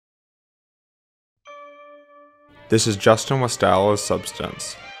This is Justin with Style as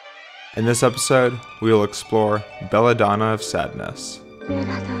Substance. In this episode, we will explore Belladonna of Sadness.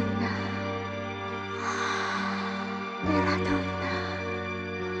 Belladonna.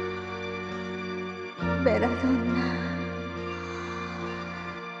 Belladonna.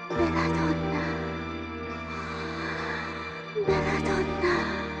 Belladonna. Belladonna. Belladonna.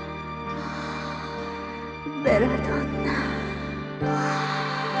 Belladonna.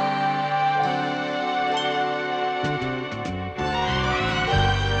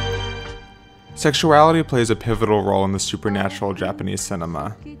 Sexuality plays a pivotal role in the supernatural Japanese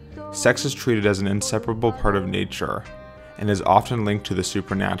cinema. Sex is treated as an inseparable part of nature, and is often linked to the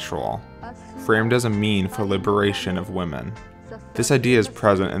supernatural, framed as a mean for liberation of women. This idea is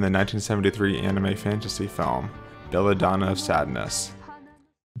present in the 1973 anime fantasy film, Belladonna of Sadness.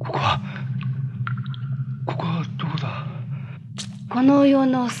 この世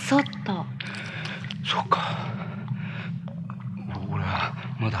の外。そうか。俺は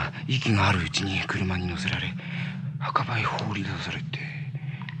まだ息があるうちに車に乗せられ、墓場へ放り出されて、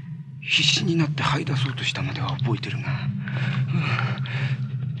必死になって這い出そうとしたまでは覚えてるが、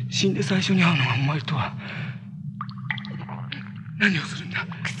死んで最初に会うのがお前とは。何をするんだ。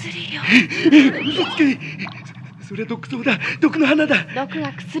薬よ。嘘つけ。それは毒草だ。毒の花だ。毒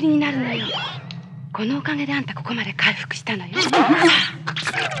が薬になるのよ。このおかげであんたここまで回復したのよ。殺すか。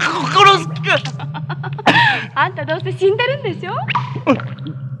あんたどうせ死んでるんでしょ。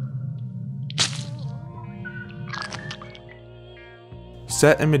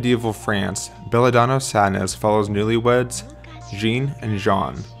Set in medieval France, Belladonna of Sadness follows newlyweds, Jean and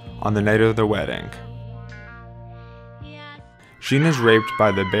Jean, on the night of their wedding. Jean is raped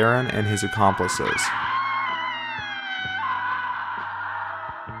by the Baron and his accomplices.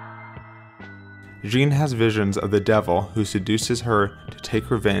 Jean has visions of the devil who seduces her to take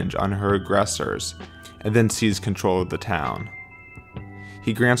revenge on her aggressors, and then seize control of the town.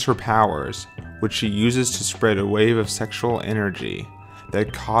 He grants her powers, which she uses to spread a wave of sexual energy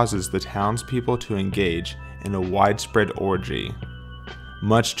that causes the townspeople to engage in a widespread orgy,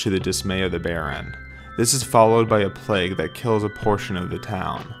 much to the dismay of the Baron. This is followed by a plague that kills a portion of the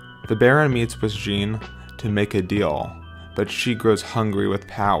town. The Baron meets with Jean to make a deal, but she grows hungry with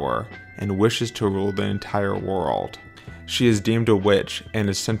power and wishes to rule the entire world. She is deemed a witch and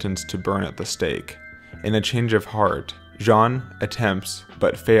is sentenced to burn at the stake. In a change of heart, Jean attempts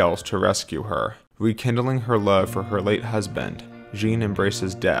but fails to rescue her. Rekindling her love for her late husband, Jean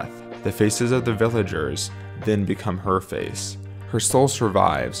embraces death. The faces of the villagers then become her face. Her soul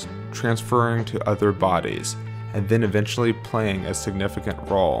survives, transferring to other bodies, and then eventually playing a significant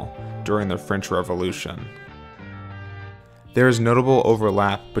role during the French Revolution. There is notable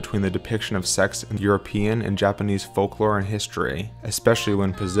overlap between the depiction of sex in European and Japanese folklore and history, especially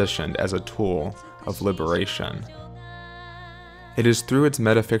when positioned as a tool of liberation. It is through its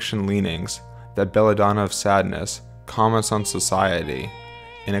metafiction leanings that Belladonna of Sadness comments on society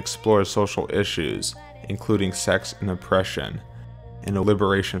and explores social issues, including sex and oppression, in a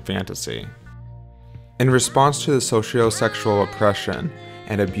liberation fantasy. In response to the socio-sexual oppression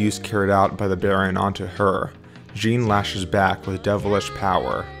and abuse carried out by the Baron onto her, Jean lashes back with devilish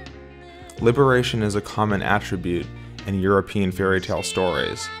power. Liberation is a common attribute in European fairy tale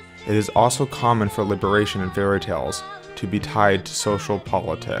stories. It is also common for liberation in fairy tales to be tied to social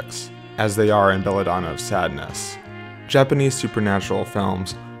politics, as they are in Belladonna of Sadness. Japanese supernatural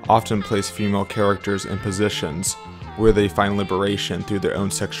films often place female characters in positions where they find liberation through their own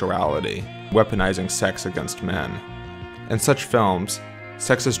sexuality, weaponizing sex against men. In such films,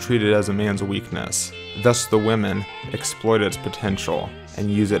 sex is treated as a man's weakness, thus the women exploit its potential and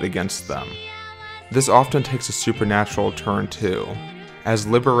use it against them. This often takes a supernatural turn too, as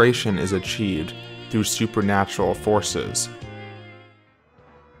liberation is achieved through supernatural forces.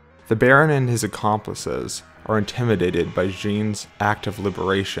 The Baron and his accomplices are intimidated by Jean's act of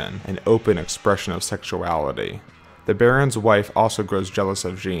liberation and open expression of sexuality. The Baron's wife also grows jealous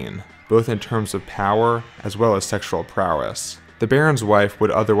of Jean, both in terms of power as well as sexual prowess. The Baron's wife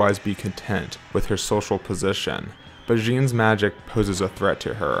would otherwise be content with her social position, but Jean's magic poses a threat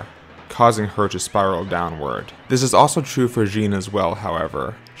to her, causing her to spiral downward. This is also true for Jean as well,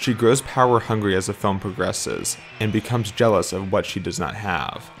 however. She grows power hungry as the film progresses, and becomes jealous of what she does not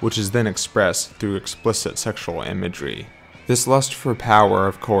have, which is then expressed through explicit sexual imagery. This lust for power,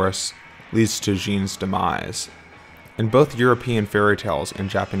 of course, leads to Jean's demise. In both European fairy tales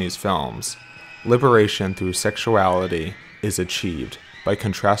and Japanese films, liberation through sexuality is achieved by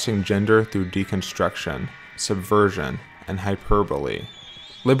contrasting gender through deconstruction, subversion, and hyperbole.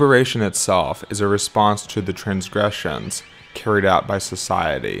 Liberation itself is a response to the transgressions carried out by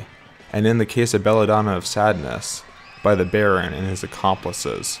society, and in the case of Belladonna of Sadness, by the Baron and his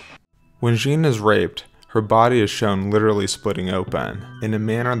accomplices. When Jean is raped, her body is shown literally splitting open, in a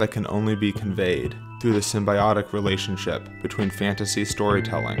manner that can only be conveyed through the symbiotic relationship between fantasy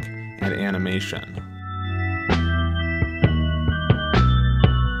storytelling and animation.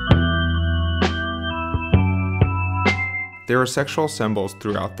 There are sexual symbols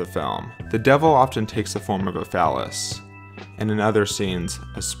throughout the film. The devil often takes the form of a phallus, and in other scenes,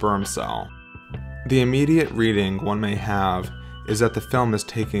 a sperm cell. The immediate reading one may have is that the film is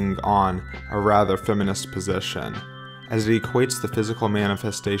taking on a rather feminist position, as it equates the physical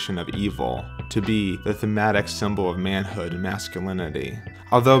manifestation of evil to be the thematic symbol of manhood and masculinity.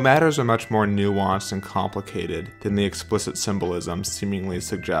 Although matters are much more nuanced and complicated than the explicit symbolism seemingly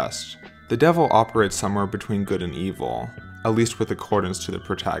suggests, the devil operates somewhere between good and evil, at least with accordance to the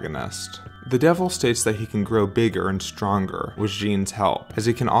protagonist. The devil states that he can grow bigger and stronger with Jean's help, as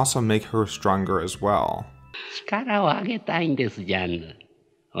he can also make her stronger as well. 力を上げたいんですジャンヌ。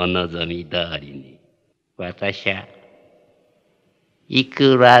お望み通りに。私はい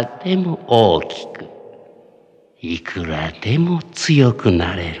くらでも大きく、いくらでも強く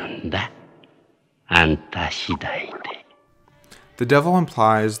なれるんだ。あんた次第で。The devil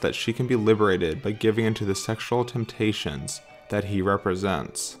implies that she can be liberated by giving into the sexual temptations that he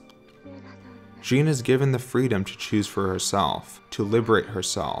represents. Jean is given the freedom to choose for herself, to liberate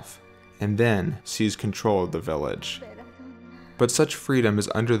herself, and then seize control of the village. But such freedom is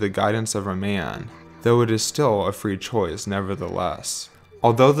under the guidance of a man, though it is still a free choice nevertheless.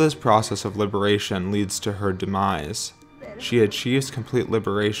 Although this process of liberation leads to her demise, she achieves complete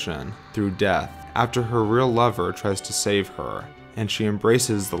liberation through death after her real lover tries to save her, and she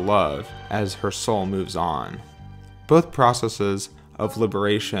embraces the love as her soul moves on. Both processes of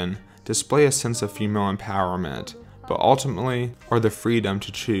liberation display a sense of female empowerment, but ultimately are the freedom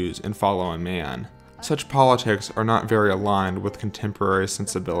to choose and follow a man. Such politics are not very aligned with contemporary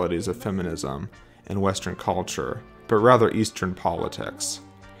sensibilities of feminism in Western culture, but rather Eastern politics.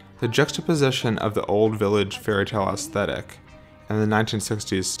 The juxtaposition of the old village fairy tale aesthetic and the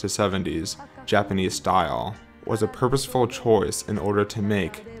 1960s to 70s Japanese style was a purposeful choice in order to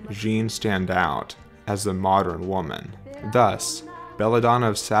make Jean stand out as the modern woman. Thus, Belladonna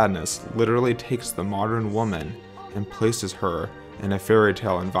of Sadness literally takes the modern woman and places her in a fairy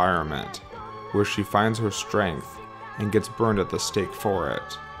tale environment, where she finds her strength and gets burned at the stake for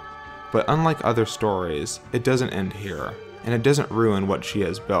it. But unlike other stories, it doesn't end here, and it doesn't ruin what she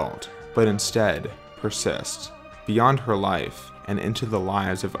has built, but instead persists beyond her life and into the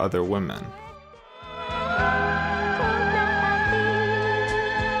lives of other women.